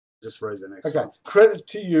Just read the next Okay. one. Credit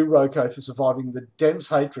to you, Rocco, for surviving the dense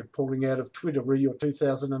hatred pouring out of Twitter re your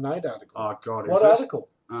 2008 article. Oh, God, What article?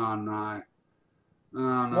 Oh, no.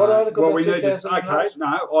 Oh, no. What article? Well, about we need to. 2008? Okay,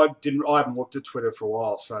 no, I haven't looked at Twitter for a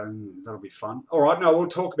while, so that'll be fun. All right, no, we'll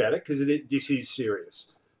talk about it because this is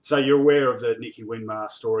serious. So you're aware of the Nicky Winmar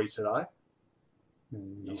story today?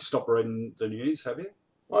 You stopped reading the news, have you?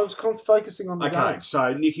 I was focusing on the game. Okay,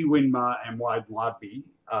 so Nicky Winmar and Wade Ludby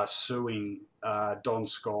are suing Don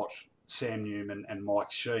Scott, Sam Newman and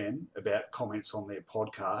Mike Sheehan about comments on their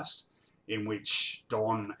podcast in which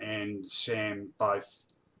Don and Sam both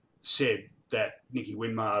said that Nicky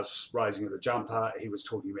Winmar's raising of the jumper, he was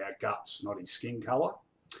talking about guts, not his skin colour.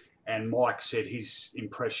 And Mike said his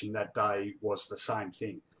impression that day was the same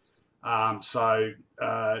thing. So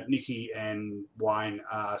Nicky and Wayne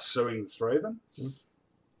are suing the three of them.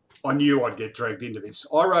 I knew I'd get dragged into this.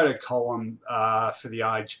 I wrote a column for The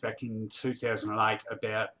Age back in 2008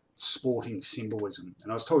 about sporting symbolism.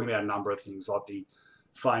 And I was talking about a number of things like the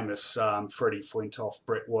famous Freddie Flintoff,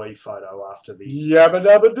 Brett Lee photo after the... Yabba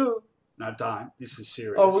dabba doo. No, don't. This is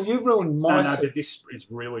serious. Oh, well, you ruined my... No, but this is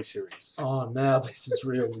really serious. Oh, now this is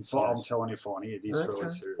really serious. I'm telling you, Fonny, it is really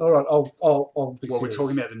serious. All right, I'll be serious. We're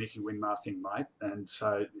talking about the Nicky Winmar thing, mate, and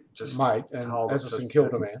so just... Mate, and as a St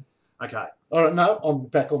Kilda man. Okay. All right, no, I'm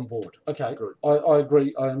back on board. Okay, good. I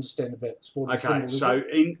agree. I understand about sporting symbolism.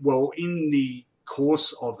 Okay, so in the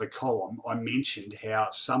course of the column, I mentioned how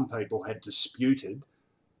some people had disputed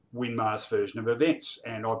Winmar's version of events,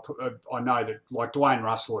 and I know that, like, Dwayne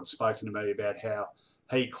Russell had spoken to me about how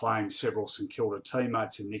he claimed several St Kilda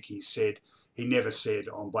teammates, and Nicky said he never said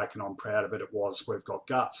I'm black and I'm proud of it. It was we've got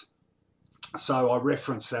guts. So I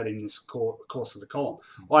referenced that in this course of the column.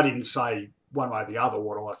 I didn't say one way or the other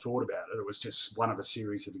what I thought about it. It was just one of a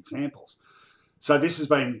series of examples. So this has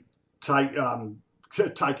been taken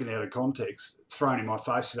out of context, thrown in my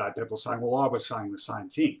face today. People saying, well, I was saying the same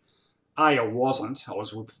thing. A, I wasn't. I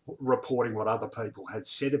was reporting what other people had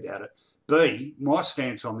said about it. B, my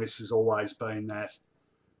stance on this has always been that,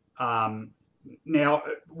 now,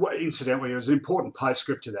 incidentally, there was an important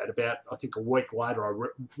postscript to that. About, I think, a week later, I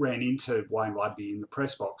ran into Wayne Ludby in the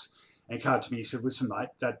press box, and he came to me and said, listen, mate,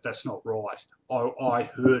 that's not right. I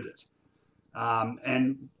heard it.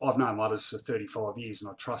 And I've known Ludders for 35 years,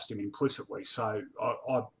 and I trust him implicitly, so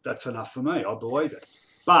that's enough for me. I believe it.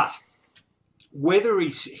 But whether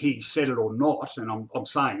he said it or not, and I'm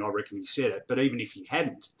saying I reckon he said it, but even if he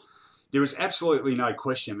hadn't, there is absolutely no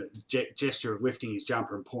question that the gesture of lifting his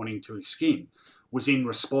jumper and pointing to his skin was in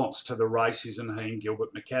response to the racism he and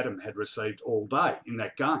Gilbert McAdam had received all day in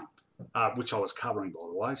that game, which I was covering, by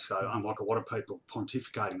the way. So unlike a lot of people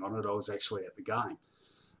pontificating on it, I was actually at the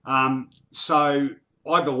game. So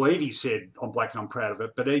I believe he said, I'm black and I'm proud of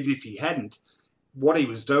it, but even if he hadn't, what he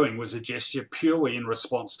was doing was a gesture purely in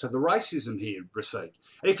response to the racism he had received.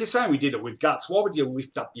 And if you're saying we did it with guts, why would you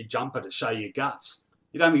lift up your jumper to show your guts?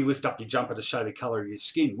 You'd only lift up your jumper to show the colour of your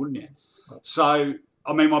skin, wouldn't you? So,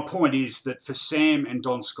 I mean, my point is that for Sam and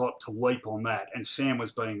Don Scott to leap on that, and Sam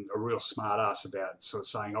was being a real smart ass about sort of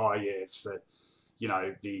saying, oh, yeah, it's the, you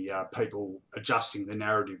know, the people adjusting the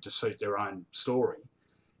narrative to suit their own story.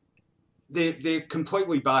 They're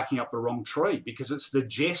completely barking up the wrong tree, because it's the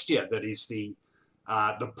gesture that is the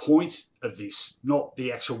point of this, not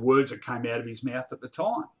the actual words that came out of his mouth at the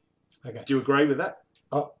time. Okay. Do you agree with that?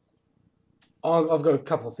 I've got a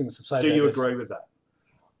couple of things to say. Do you agree with that?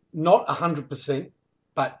 Not 100%,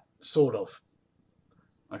 but sort of.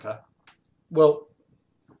 Okay. Well,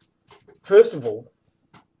 first of all,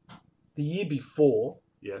 the year before,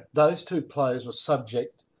 those two players were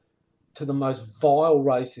subject to the most vile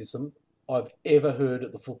racism I've ever heard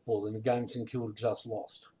at the football in a game St Kilda just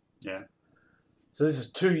lost. Yeah. So this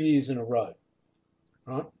is 2 years in a row,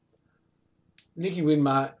 right? Nicky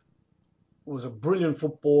Winmar was a brilliant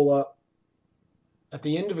footballer. At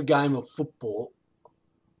the end of a game of football,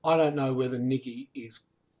 I don't know whether Nicky is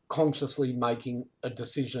consciously making a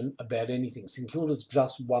decision about anything. St Kilda's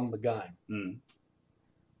just won the game. Mm.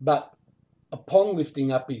 But upon lifting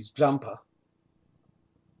up his jumper,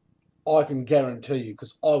 I can guarantee you,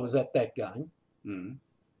 because I was at that game,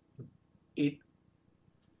 it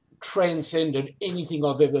transcended anything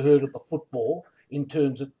I've ever heard of the football in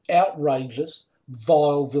terms of outrageous,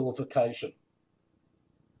 vile vilification.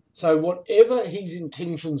 So whatever his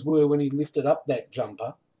intentions were when he lifted up that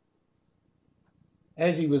jumper,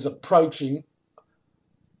 as he was approaching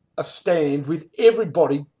a stand with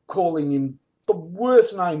everybody calling him the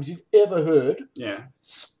worst names you've ever heard,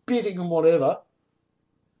 spitting and whatever,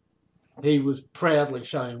 he was proudly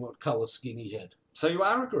showing what colour skin he had. So you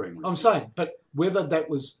are agreeing with I'm saying, but whether that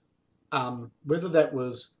was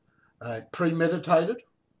premeditated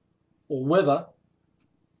or whether,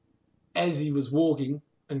 as he was walking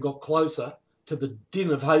and got closer to the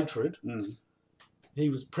din of hatred, he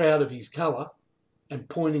was proud of his colour and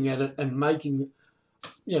pointing at it and making,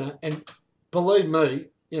 and believe me,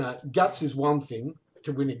 guts is one thing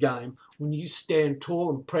to win a game. When you stand tall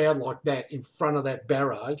and proud like that in front of that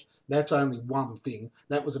barrage, that's only one thing.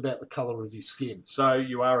 That was about the colour of his skin. So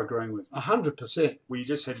you are agreeing with me? 100%. Well, you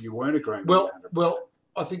just said you weren't agreeing with me 100%. Well,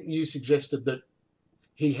 I think you suggested that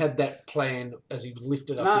he had that plan as he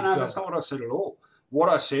lifted up his No, jumper. that's not what I said at all. What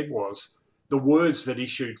I said was the words that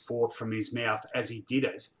issued forth from his mouth as he did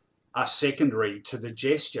it are secondary to the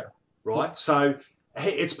gesture, right? Yeah. So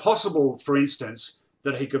it's possible, for instance,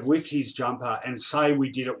 that he could lift his jumper and say we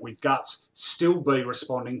did it with guts, still be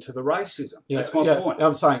responding to the racism. That's my point.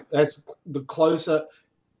 I'm saying that's the closer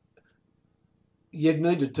you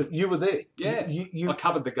needed to. You were there. Yeah, I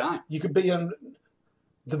covered the game. You could be in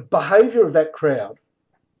the behaviour of that crowd.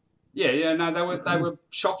 Yeah, no, they were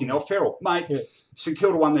shocking. They were feral, mate. Yeah. St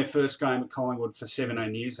Kilda won their first game at Collingwood for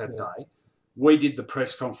 17 years that day. We did the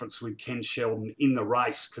press conference with Ken Sheldon in the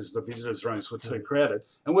race because the visitors' rooms were too crowded,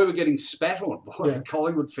 and we were getting spat on by the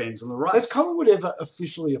Collingwood fans on the race. Has Collingwood ever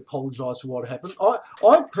officially apologised for what happened?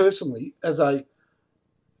 I personally,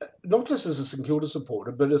 not just as a St Kilda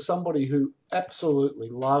supporter, but as somebody who absolutely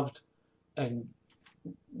loved and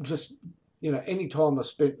just, any time I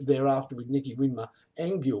spent thereafter with Nicky Winmar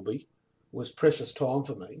and Gilby was precious time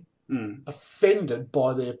for me, offended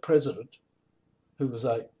by their president, who was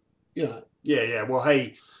Yeah. Well,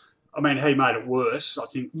 he made it worse. I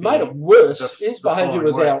think made it worse. His behaviour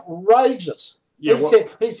was outrageous. Yeah,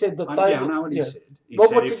 he said that they. I know what he said.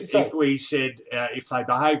 What did he say? He said if they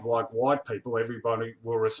behave like white people, everybody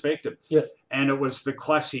will respect them. Yeah, and it was the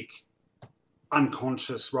classic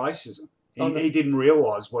unconscious racism. He didn't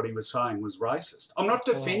realise what he was saying was racist. I'm not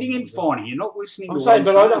defending him, Finey. You're not listening to what I'm saying.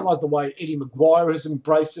 But I don't like the way Eddie Maguire has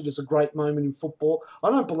embraced it as a great moment in football. I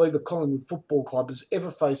don't believe the Collingwood Football Club has ever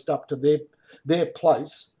faced up to their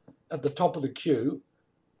place at the top of the queue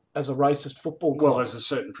as a racist football club. Well, there's a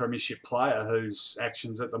certain premiership player whose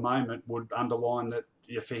actions at the moment would underline that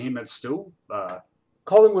for him it's still...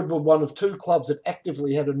 Collingwood were one of two clubs that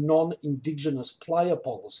actively had a non-Indigenous player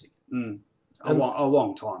policy. A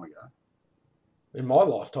long time ago. In my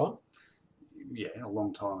lifetime. Yeah, a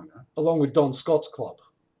long time ago. Along with Don Scott's club.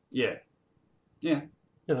 Yeah.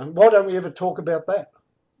 Why don't we ever talk about that?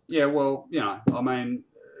 Yeah, well,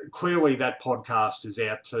 clearly that podcast is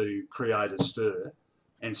out to create a stir,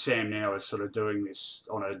 and Sam now is sort of doing this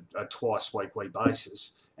on a twice weekly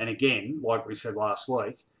basis. And again, like we said last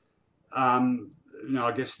week,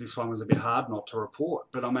 I guess this one was a bit hard not to report.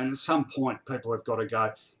 But at some point people have got to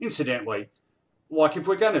go. Incidentally, like if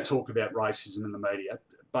we're going to talk about racism in the media,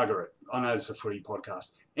 bugger it. I know it's a footy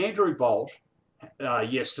podcast. Andrew Bolt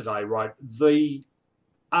yesterday wrote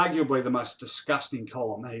arguably the most disgusting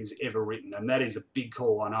column he's ever written, and that is a big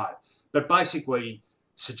call, I know. But basically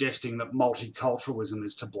suggesting that multiculturalism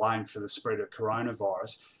is to blame for the spread of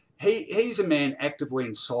coronavirus. He's a man actively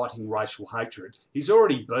inciting racial hatred. He's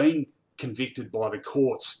already been convicted by the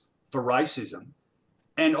courts for racism.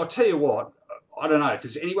 And I tell you what, I don't know, if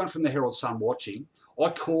there's anyone from the Herald-Sun watching, I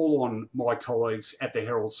call on my colleagues at the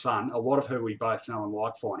Herald-Sun, a lot of who we both know and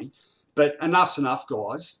like, Finey, but enough's enough,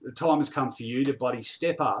 guys. The time has come for you to bloody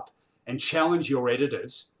step up and challenge your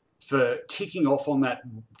editors for ticking off on that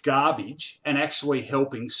garbage and actually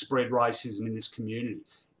helping spread racism in this community.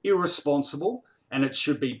 Irresponsible, and it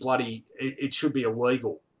should be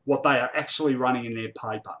illegal, what they are actually running in their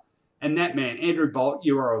paper. And that man, Andrew Bolt,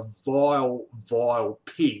 you are a vile, vile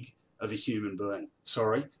pig of a human being.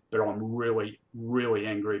 Sorry, but I'm really, really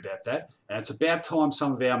angry about that. And it's about time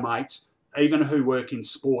some of our mates, even who work in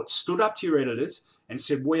sports, stood up to your editors and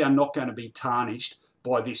said, we are not going to be tarnished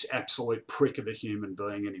by this absolute prick of a human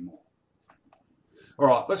being anymore. All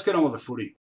right, let's get on with the footy.